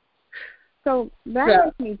 So that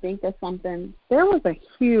makes me think of something. There was a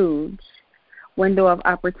huge window of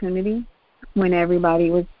opportunity when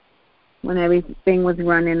everything was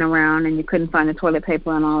running around and you couldn't find the toilet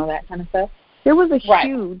paper and all of that kind of stuff. There was a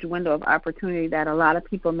huge window of opportunity that a lot of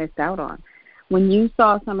people missed out on. When you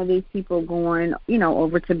saw some of these people going,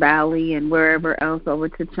 over to Bali and wherever else, over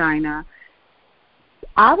to China,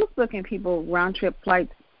 I was booking people round-trip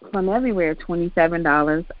flights from everywhere,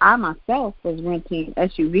 $27. I myself was renting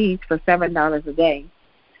SUVs for $7 a day.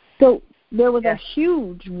 So there was a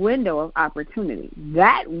huge window of opportunity.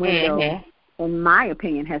 That window, in my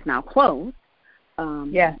opinion, has now closed.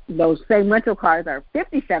 Those same rental cars are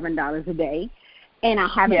 $57 a day, and I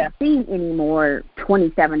haven't seen any more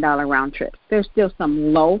 $27 round trips. There's still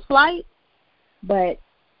some low flights, but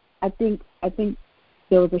I think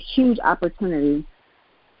there was a huge opportunity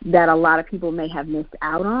that a lot of people may have missed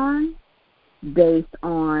out on based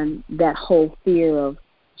on that whole fear of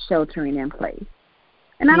sheltering in place.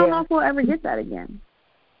 And I don't know if we'll ever get that again.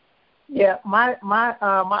 Yeah, my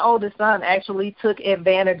oldest son actually took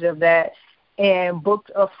advantage of that and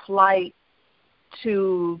booked a flight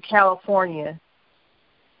to California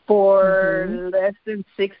for less than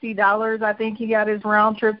 $60. I think he got his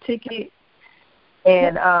round trip ticket,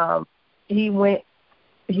 and he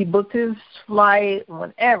booked his flight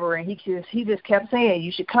whenever, and he just kept saying,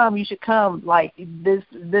 you should come, like this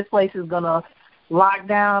place is gonna lock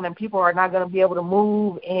down and people are not gonna be able to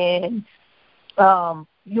move, and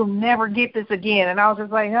you'll never get this again. And I was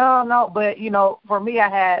just like, oh no, but for me, I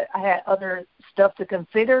had other stuff to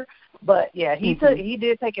consider. But yeah, he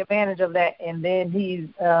did take advantage of that, and then he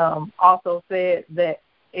also said that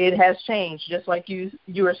it has changed, just like you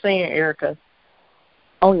were saying, Erica.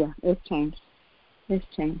 Oh yeah, it's changed. It's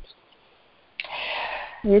changed.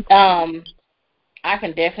 I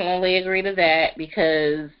can definitely agree to that,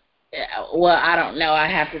 because, well, I don't know. I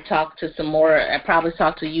have to talk to some more. I probably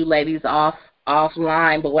talk to you ladies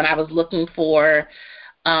offline. But when I was looking for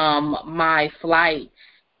my flights,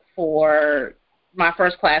 for my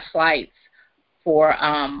first class flights for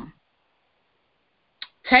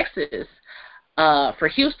Texas, for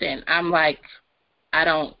Houston, I'm like, I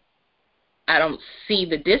don't see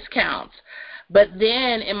the discounts. But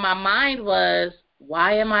then in my mind was,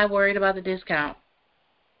 why am I worried about the discount?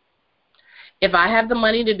 If I have the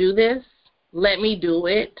money to do this, let me do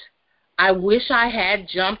it. I wish I had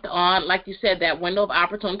jumped on, like you said, that window of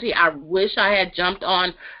opportunity. I wish I had jumped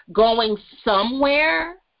on going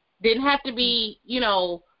somewhere. Didn't have to be,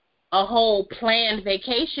 a whole planned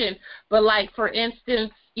vacation. But like, for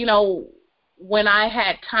instance, when I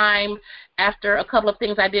had time after a couple of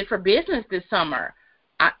things I did for business this summer,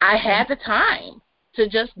 I had the time to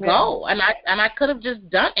just go, and I could have just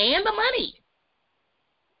done, and the money.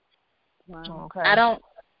 Wow. Okay. I don't,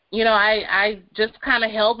 I just kind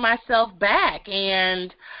of held myself back,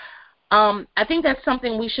 and I think that's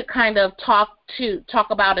something we should kind of talk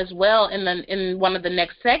about as well in one of the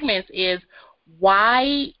next segments, is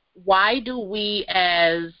why do we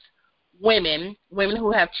as women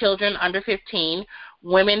who have children under 15,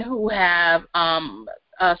 women who have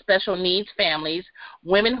special needs families,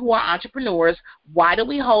 women who are entrepreneurs, why do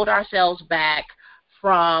we hold ourselves back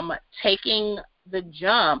from taking the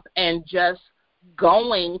jump and just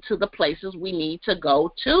going to the places we need to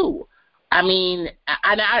go to? I mean,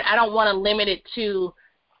 I don't want to limit it to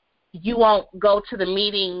you won't go to the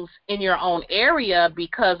meetings in your own area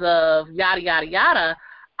because of yada, yada, yada.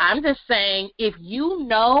 I'm just saying, if you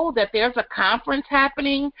know that there's a conference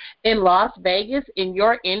happening in Las Vegas in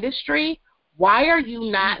your industry, Why are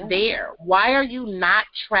you not there? Why are you not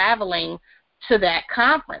traveling to that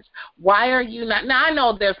conference? Why are you not? Now, I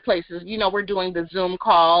know there's places, we're doing the Zoom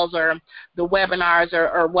calls or the webinars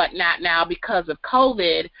or whatnot now because of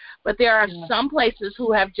COVID, but there are some places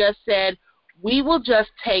who have just said, we will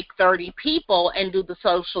just take 30 people and do the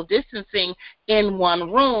social distancing in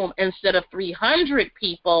one room instead of 300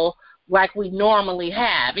 people like we normally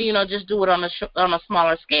have. Just do it on a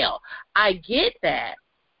smaller scale. I get that,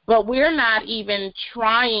 but we're not even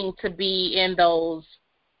trying to be in those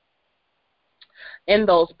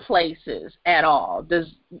places at all.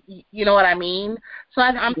 You know what I mean? So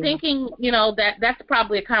I'm thinking, that's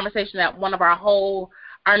probably a conversation that one of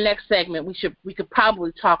our next segment, we could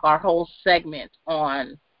probably talk our whole segment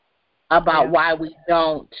on about why we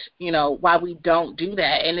don't do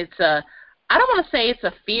that. And I don't want to say it's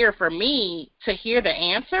a fear for me to hear the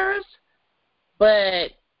answers,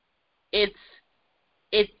 but it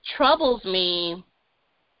troubles me.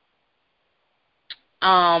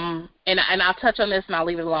 And I'll touch on this and I'll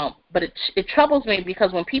leave it alone. But it troubles me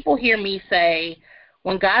because when people hear me say,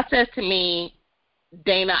 when God says to me,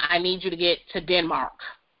 Dana, I need you to get to Denmark,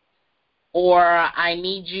 or I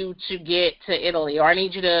need you to get to Italy, or I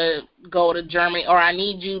need you to go to Germany, or I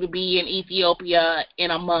need you to be in Ethiopia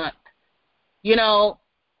in a month.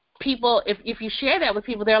 People, if you share that with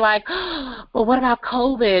people, they're like, oh, well, what about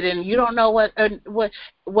COVID? And you don't know what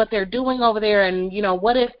they're doing over there, and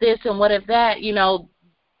what if this and what if that?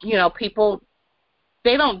 People,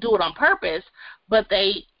 they don't do it on purpose, but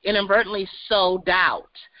they inadvertently sow doubt.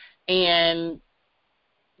 And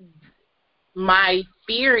my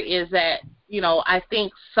fear is that, I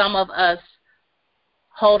think some of us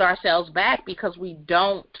hold ourselves back because we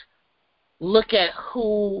don't look at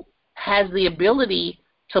who has the ability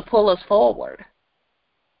to pull us forward.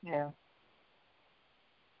 Yeah.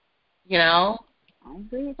 I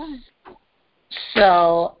agree with that.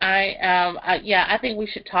 So I think we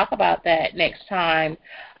should talk about that next time,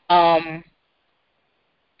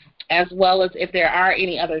 as well as if there are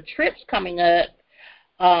any other trips coming up.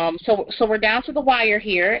 So we're down to the wire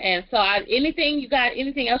here, and so anything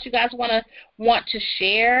else you guys want to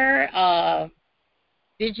share?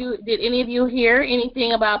 Did any of you hear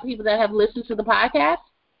anything about people that have listened to the podcast?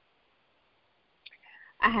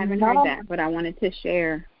 I haven't heard that, but I wanted to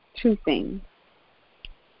share two things.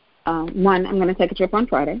 One, I'm going to take a trip on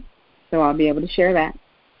Friday, so I'll be able to share that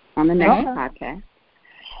on the next podcast.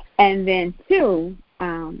 And then two,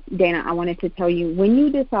 Dana, I wanted to tell you, when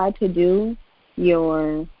you decide to do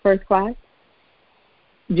your first class,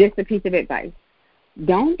 just a piece of advice,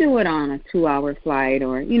 don't do it on a 2-hour flight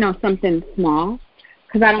or, something small,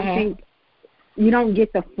 because I don't think you don't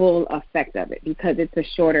get the full effect of it because it's a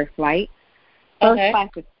shorter flight. First class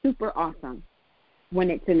is super awesome when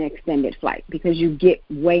it's an extended flight because you get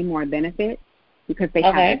way more benefit because they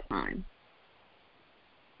have the time.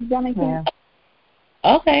 Does that make sense?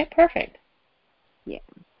 Okay, perfect. Yeah.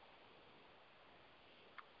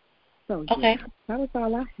 So, that was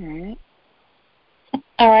all I had.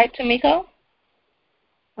 All right, Tamiko?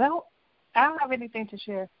 Well, I don't have anything to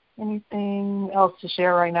share. Anything else to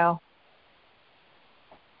share right now?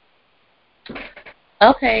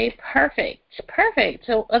 Okay, perfect.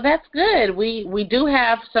 So that's good. We do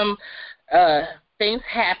have some things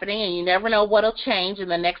happening, and you never know what'll change in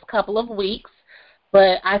the next couple of weeks.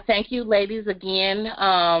 But I thank you, ladies, again.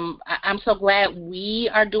 I'm so glad we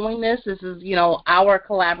are doing this. This is, our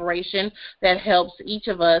collaboration that helps each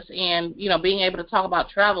of us. And, being able to talk about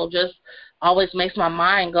travel just always makes my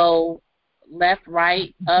mind go left,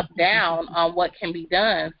 right, up, down on what can be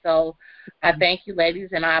done. So I thank you, ladies,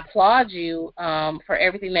 and I applaud you for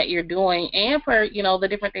everything that you're doing and for, the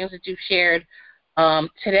different things that you've shared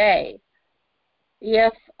today.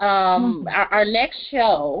 Yes, our next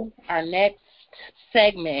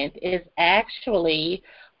segment is actually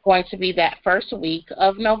going to be that first week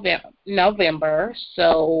of November.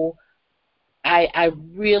 So I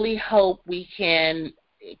really hope we can,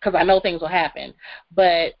 because I know things will happen,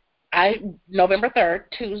 but November 3rd,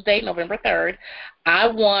 Tuesday, November 3rd, I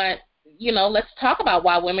want, let's talk about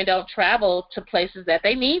why women don't travel to places that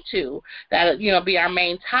they need to. That'll, be our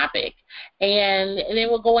main topic. And then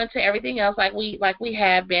we'll go into everything else like we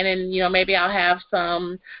have been, and, maybe I'll have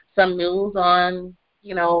some news on,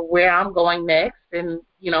 where I'm going next and,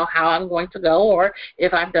 how I'm going to go, or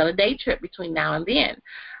if I've done a day trip between now and then.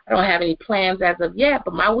 I don't have any plans as of yet,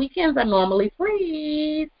 but my weekends are normally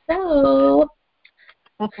free, so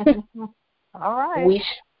all right.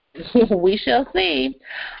 We shall see.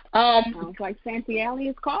 Sounds like Santy Alley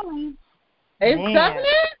is calling. Doesn't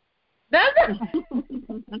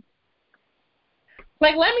it?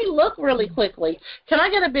 Like, let me look really quickly. Can I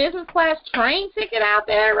get a business class train ticket out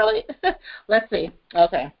there? Really? Let's see.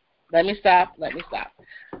 Okay. Let me stop.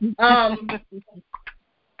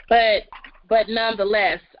 But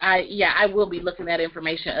nonetheless, I will be looking that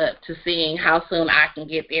information up to seeing how soon I can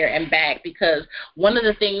get there and back, because one of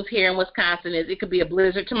the things here in Wisconsin is it could be a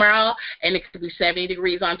blizzard tomorrow and it could be 70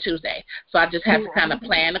 degrees on Tuesday. So I just have to kind of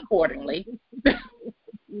plan accordingly.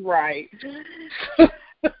 Right.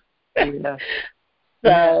 Yeah.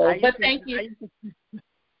 So, but thank you.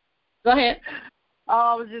 Go ahead.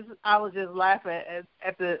 Oh, I was just laughing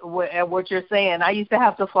at what you're saying. I used to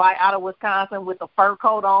have to fly out of Wisconsin with a fur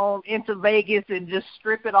coat on into Vegas and just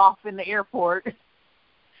strip it off in the airport.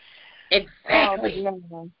 Exactly.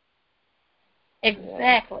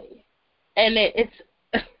 Exactly. And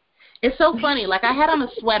it's so funny. Like, I had on a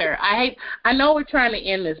sweater. I know we're trying to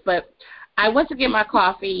end this, but I went to get my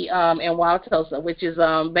coffee in Wauwatosa, which is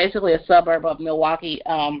basically a suburb of Milwaukee,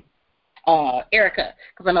 Erica,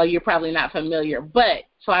 because I know you're probably not familiar. But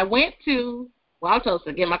so I went to Wauwatosa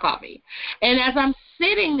to get my coffee, and as I'm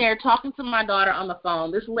sitting there talking to my daughter on the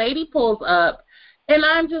phone, this lady pulls up, and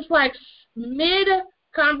I'm just like mid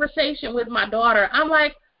conversation with my daughter. I'm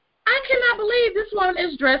like, I cannot believe this woman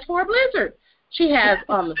is dressed for a blizzard. She has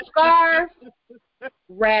on the scarf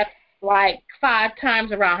wrapped like 5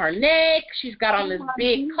 times around her neck. She's got on this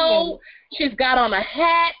big coat. She's got on a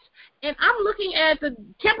hat. And I'm looking at the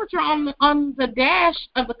temperature on the dash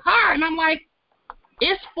of the car, and I'm like,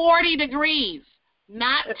 it's 40 degrees,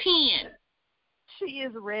 not 10. She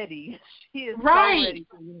is ready. She is right. So ready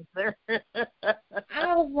for you, sir.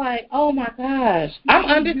 I was like, oh my gosh, I'm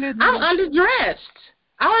underdressed.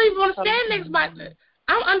 I don't even want to stand next to it.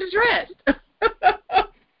 I'm underdressed.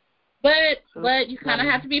 But you kind of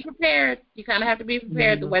have to be prepared.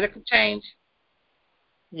 The weather could change.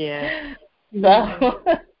 Yeah. So.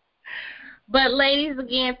 But ladies,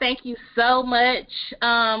 again, thank you so much.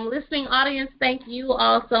 Listening audience, thank you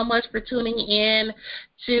all so much for tuning in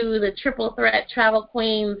to the Triple Threat Travel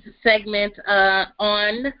Queens segment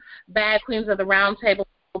on Bad Queens of the Roundtable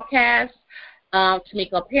podcast.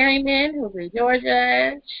 Tamiko Perryman, who's in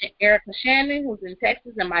Georgia, Erica Shannon, who's in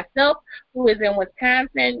Texas, and myself, who is in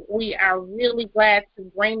Wisconsin. We are really glad to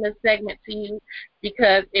bring this segment to you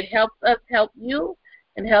because it helps us help you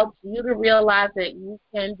and helps you to realize that you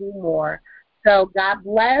can do more. So God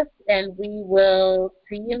bless, and we will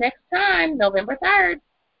see you next time, November 3rd.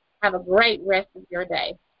 Have a great rest of your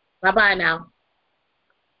day. Bye-bye now.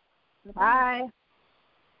 Bye.